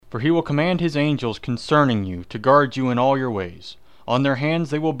For he will command his angels concerning you to guard you in all your ways. On their hands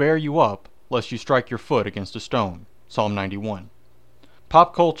they will bear you up, lest you strike your foot against a stone. Psalm 91.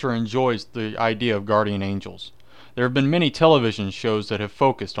 Pop culture enjoys the idea of guardian angels. There have been many television shows that have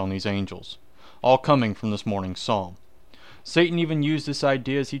focused on these angels, all coming from this morning's psalm. Satan even used this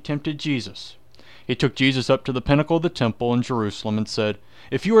idea as he tempted Jesus. He took Jesus up to the pinnacle of the temple in Jerusalem and said,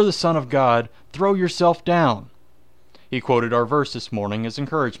 "If you are the Son of God, throw yourself down." He quoted our verse this morning as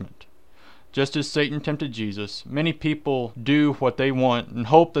encouragement. Just as Satan tempted Jesus, many people do what they want and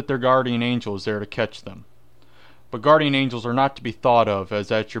hope that their guardian angel is there to catch them. But guardian angels are not to be thought of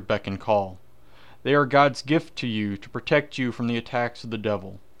as at your beck and call. They are God's gift to you to protect you from the attacks of the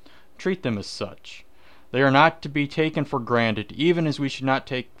devil. Treat them as such. They are not to be taken for granted, even as we should not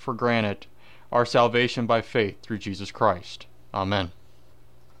take for granted our salvation by faith through Jesus Christ. Amen.